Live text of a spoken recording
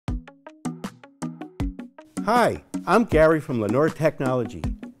Hi, I'm Gary from Linortek Technology,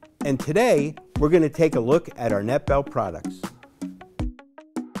 and today we're going to take a look at our Netbell products.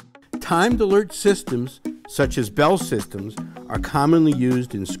 Timed alert systems, such as Bell systems, are commonly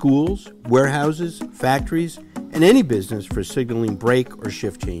used in schools, warehouses, factories, and any business for signaling break or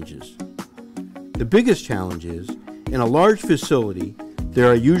shift changes. The biggest challenge is, in a large facility, there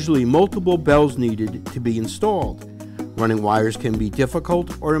are usually multiple bells needed to be installed. Running wires can be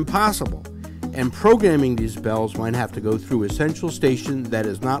difficult or impossible, and programming these bells might have to go through a central station that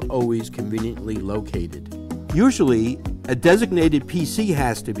is not always conveniently located. Usually, a designated PC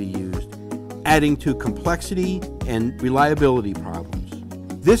has to be used, adding to complexity and reliability problems.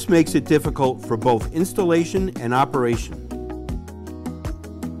 This makes it difficult for both installation and operation.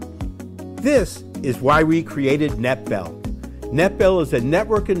 This is why we created Netbell. Netbell is a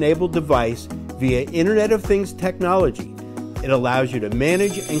network-enabled device via Internet of Things technology. It allows you to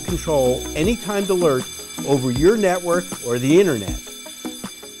manage and control any timed alert over your network or the internet.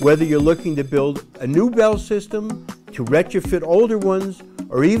 Whether you're looking to build a new bell system, to retrofit older ones,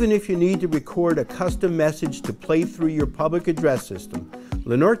 or even if you need to record a custom message to play through your public address system,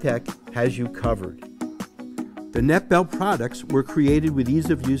 Linortek has you covered. The Netbell products were created with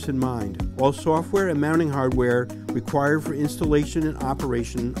ease of use in mind. All software and mounting hardware required for installation and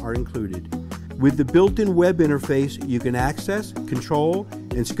operation are included. With the built-in web interface, you can access, control,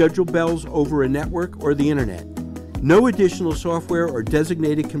 and schedule bells over a network or the internet. No additional software or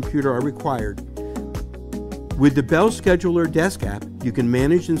designated computer are required. With the BellScheduler desk app, you can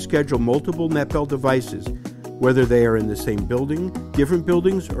manage and schedule multiple Netbell devices, whether they are in the same building, different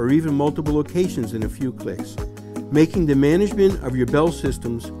buildings, or even multiple locations in a few clicks, making the management of your bell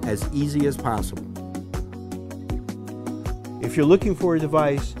systems as easy as possible. If you're looking for a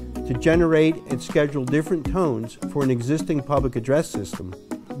device to generate and schedule different tones for an existing public address system,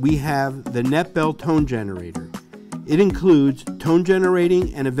 we have the Netbell Tone Generator. It includes tone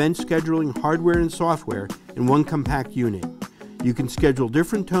generating and event scheduling hardware and software in one compact unit. You can schedule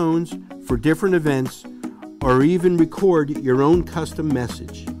different tones for different events or even record your own custom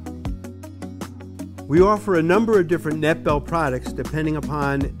message. We offer a number of different Netbell products depending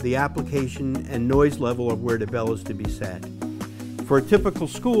upon the application and noise level of where the bell is to be set. For a typical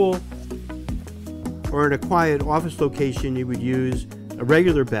school or in a quiet office location, you would use a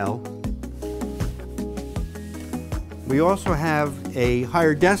regular bell. We also have a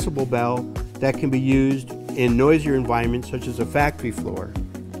higher decibel bell that can be used in noisier environments such as a factory floor.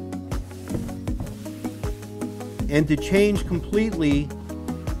 And to change completely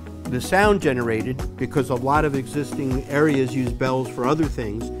the sound generated, because a lot of existing areas use bells for other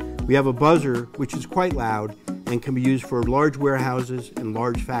things, we have a buzzer which is quite loud and can be used for large warehouses and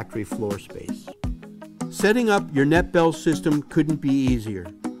large factory floor space. Setting up your Netbell system couldn't be easier.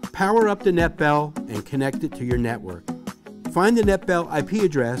 Power up the Netbell and connect it to your network. Find the Netbell IP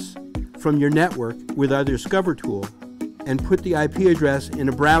address from your network with either Discover tool and put the IP address in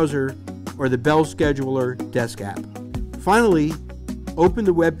a browser or the BellScheduler desk app. Finally, open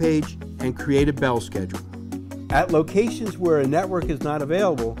the web page and create a bell schedule. At locations where a network is not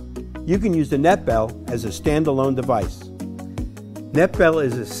available, you can use the Netbell as a standalone device. Netbell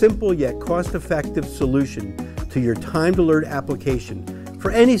is a simple yet cost-effective solution to your timed alert application for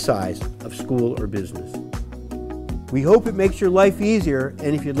any size of school or business. We hope it makes your life easier,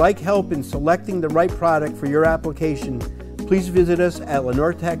 and if you'd like help in selecting the right product for your application, please visit us at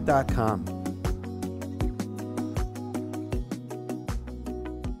linortek.com.